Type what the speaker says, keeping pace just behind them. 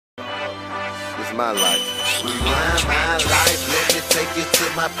It's my life. Rewind my life, let me take you to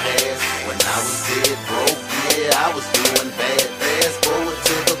my past. When I was dead broke, yeah, I was doing bad. Fast forward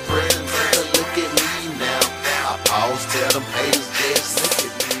to the present, look at me now. I pause, tell them haters, just look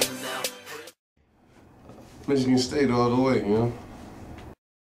at me now. Michigan State all the way, you know.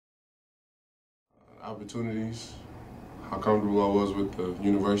 Opportunities, how comfortable I was with the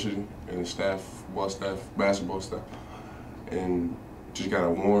university and the staff, football staff, basketball staff, and just got a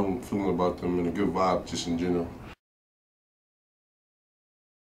warm feeling about them and a good vibe just in general.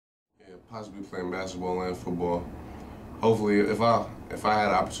 Yeah, possibly playing basketball and football. Hopefully, if I had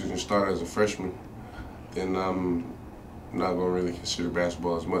an opportunity to start as a freshman, then I'm not gonna really consider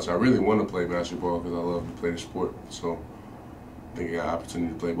basketball as much. I really want to play basketball because I love to play the sport, so I think I got an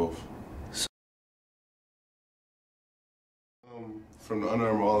opportunity to play both. From the Under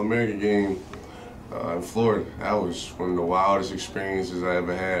Armour All-American game in Florida, that was one of the wildest experiences I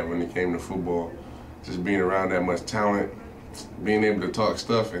ever had when it came to football. Just being around that much talent, being able to talk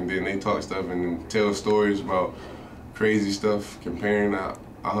stuff, and then they talk stuff and then tell stories about crazy stuff. Comparing, I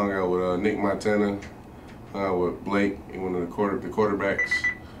hung out with Nick Montana, hung out with Blake, one of the quarterbacks,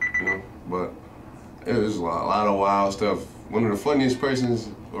 you know. But it was a lot of wild stuff. One of the funniest persons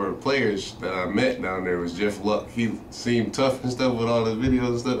or players that I met down there was Jeff Luck. He seemed tough and stuff with all the videos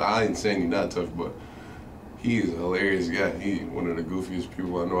and stuff. I ain't saying he's not tough, but he is a hilarious guy. He's one of the goofiest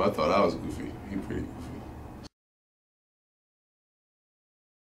people I know. I thought I was goofy. He pretty goofy.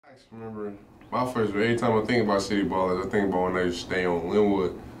 I remember my first, every time I think about City Ballers, I think about when I used to stay on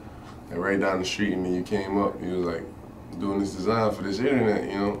Linwood, and right down the street, and then you came up, you was like, doing this design for this internet,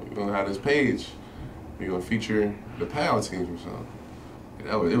 you know, you're gonna have this page. You're gonna feature the PAL teams or something.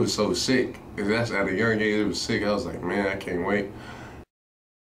 It was so sick. That's at a young age, it was sick. I was like, man, I can't wait.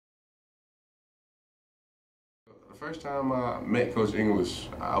 The first time I met Coach English,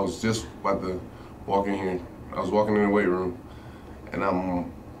 I was just about to walk in here. I was walking in the weight room, and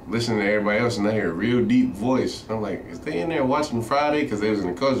I'm listening to everybody else, and I hear a real deep voice. I'm like, is they in there watching Friday? Because they was in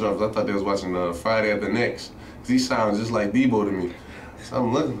the coach's office. I thought they was watching Friday at the Next. Because he sounds just like Debo to me. So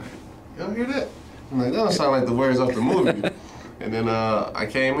I'm looking like, y'all hear that? I'm like, that don't sound like the words off the movie. And then I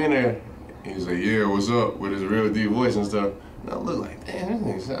came in there, and he was like, yeah, what's up, with his real deep voice and stuff. And I looked like, damn,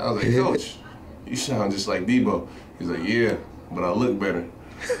 this thing. I was like, Coach, you sound just like Debo. He's like, yeah, but I look better.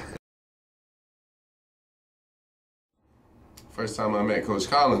 First time I met Coach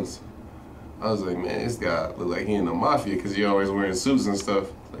Collins, I was like, man, this guy look like he in the mafia because he always wearing suits and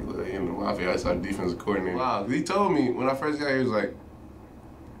stuff. Like, look like he in the mafia. I saw defensive coordinator. Wow, he told me when I first got here, he was like,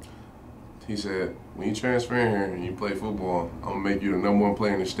 he said, when you transfer in here and you play football, I'm gonna make you the #1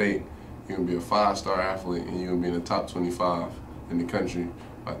 player in the state. You're gonna be a 5-star athlete and you're gonna be in the top 25 in the country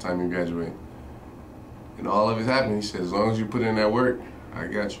by the time you graduate. And all of it happened. He said, as long as you put in that work, I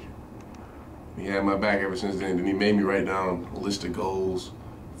got you. He had my back ever since then. Then he made me write down a list of goals,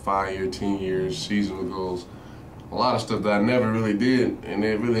 5-year, 10 years, seasonal goals. A lot of stuff that I never really did, and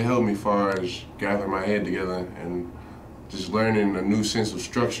it really helped me as far as gathering my head together and just learning a new sense of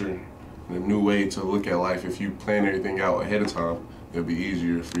structure and a new way to look at life. If you plan everything out ahead of time, it'll be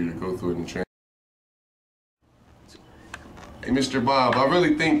easier for you to go through it and train. Hey, Mr. Bob, I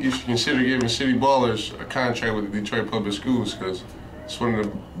really think you should consider giving City Ballers a contract with the Detroit Public Schools because it's one of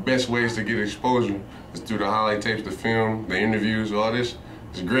the best ways to get exposure is through the highlight tapes, the film, the interviews, all this.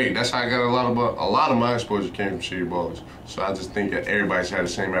 It's great. That's how I got a lot of my exposure came from City Ballers. So I just think that everybody should have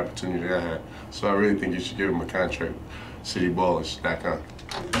the same opportunity that I had. So I really think you should give them a contract. CityBallers.com.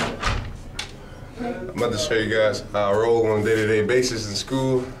 I'm about to show you guys how I roll on a day-to-day basis in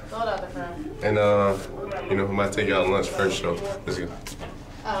school. And you know, I'm about to take you out lunch first, so let's go.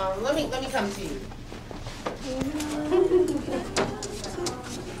 Let me come to you.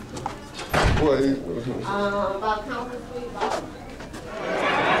 What? About conference week, about...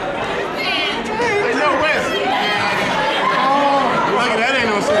 Hey, no, West. Oh, look at that, ain't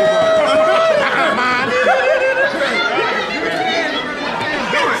no city ball.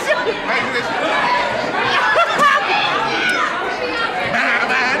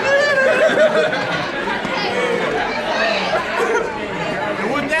 And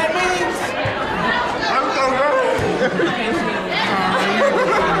what that means? I'm so wrong.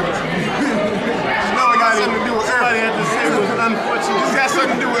 No, it got something to do with Earl. Somebody had to say it was unfortunate. It's got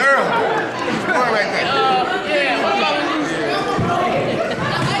something to do with Earl. He's born like that. Yeah.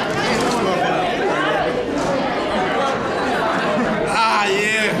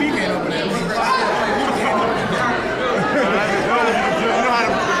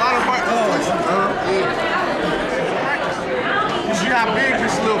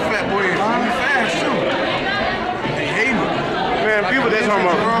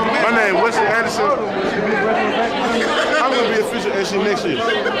 My name is Wesley Addison. I'm gonna be official SC next year. You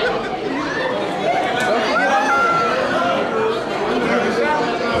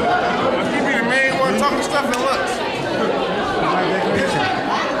be the main one talking stuff in lunch.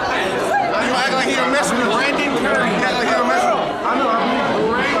 You act like he don't mess with Randy. You act like he don't mess with. I know.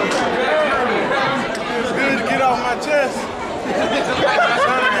 It's good to get off my chest. I'm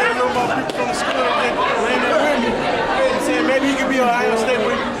trying to get a little more people from the school that ran there with me. Saying maybe he could be Ohio State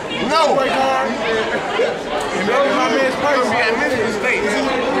with me. No. Work hard. And maybe my man's person. He's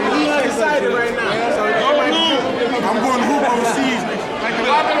not excited right now. So I'm going to hoop overseas.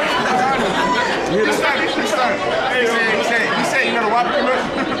 He said, you got a Whopper commercial?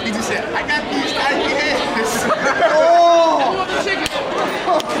 He just said, I got these tiny hands. Oh!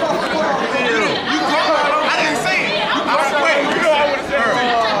 I didn't say it. I was wait. You know I would have said it.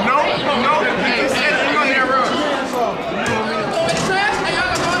 No. He said it. You know that wrong. Trash? Hey,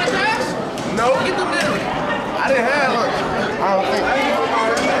 y'all got all the trash? No. Get them there. I didn't have lunch. I don't think.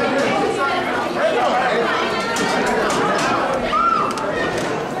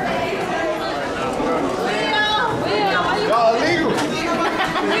 Y'all illegal.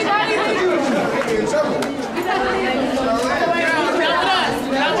 We're not illegal. You're in trouble.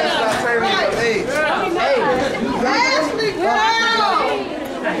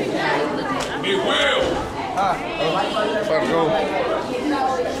 Hey, Will.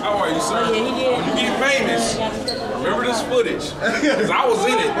 How are you, sir? When you get famous, remember this footage, because I was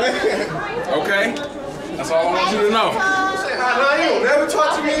in it. Okay? That's all I want you to know. You don't never talk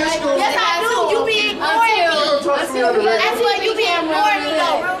to me in school. Yes, I do. You be ignoring me. That's why you be ignoring me,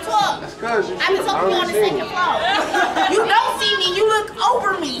 though. Real talk. I've been talking to you on the second floor. You don't see me. You look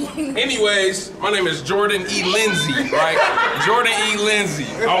over me. Anyways, my name is Jordan E. Lindsay, right? Jordan E. Lindsay.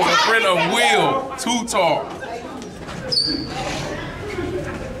 I was a friend of Will, Too Tall.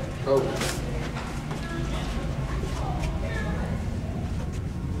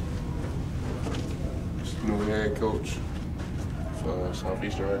 New head coach for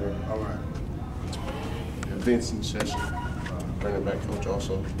Southeastern right here. All right. Vincent Session, running back coach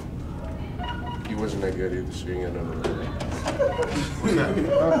also. He wasn't that good either, so you ain't got nothing.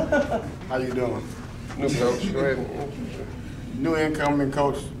 How you doing? New coach, go ahead. New incoming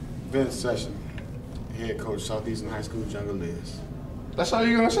coach, Vince Session. Head coach, Southeastern High School, Jungle Liz. That's all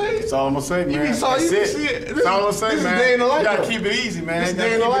you gonna say? That's all I'm gonna say, man. That's all you can see it. That's all I'm gonna say, this man. Is day in the life. You gotta keep it easy, man. This is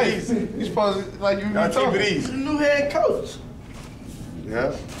day in the life. You supposed to, like, you gotta keep it easy. New head coach.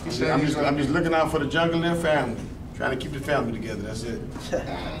 Yeah. I'm just looking out for the Jungle Liz family. Trying to keep the family together, that's it.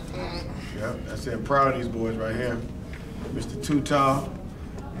 Yeah, that's it. I'm proud of these boys right here. Mr. Too Tall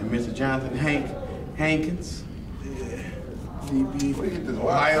and Mr. Jonathan Hankins.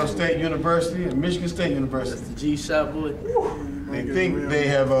 Ohio State University and Michigan State University. That's the G-Shot boy. They think they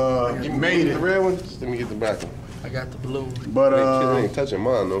have made it. The red ones? Let me get the back one. I got the blue. But they ain't touching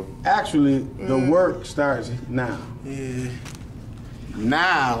mine though. actually, the work starts now. Yeah.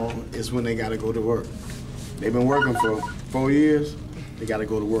 Now is when they gotta go to work. They've been working for 4 years. They gotta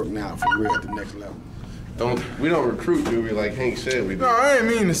go to work now for real at the next level. We don't recruit, do we? Like Hank said we do. No, I didn't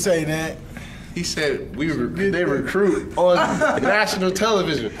mean to say that. He said they recruit on national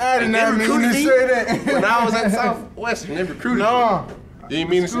television. I did not mean to say that. When I was at Southwestern, they recruited No. me. You didn't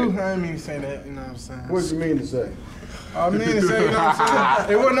mean to say I that? didn't mean to say that, you know what I'm saying? What you mean to say? I mean to say, you know what I'm saying?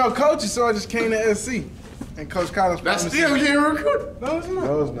 There wasn't no coaches, so I just came to SC. And Coach Collins... That's still getting recruited. No, it's not.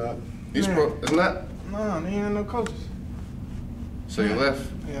 No, it's not. It's not? No, there ain't no coaches. So you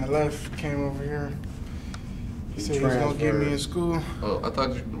left? Yeah, I left, came over here. He said he was gonna get me in school. Oh, I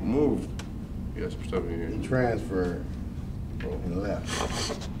thought you moved. You got some stuff in here. He transferred and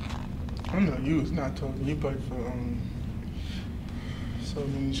left. I know you was not talking. You played for so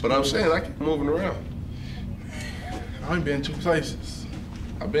many schools. But I'm saying I keep moving around. I only been 2 places.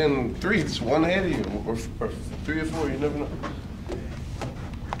 I've been 3, just one ahead of you, or 3 or 4, you never know.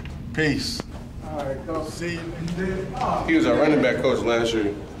 Peace. All right, go see you. He was our running back coach last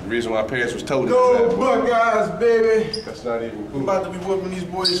year. The reason why parents was told Go Buckeyes, baby. That's not even cool. I'm about to be whooping these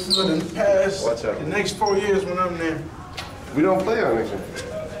boys' foot in the past. Watch out. The next 4 years when I'm there. We don't play on next year.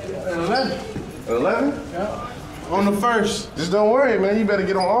 At 11. At 11? Yeah. On the 1st. Just don't worry, man. You better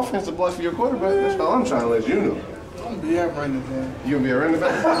get on offense to block for your quarterback. That's all I'm trying to let you know. I'm gonna be at running back. You gonna be a running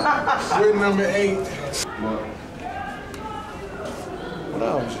back? We're number 8. What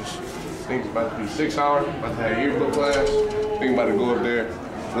else? I think it's about to be 6 hours. About to have yearbook class. Think about to go up there a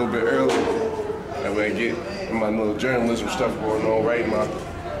little bit early. That way I get my little journalism stuff going on, writing my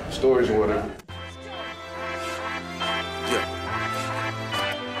stories and whatever. Yeah.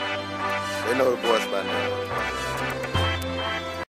 They know the boys by now.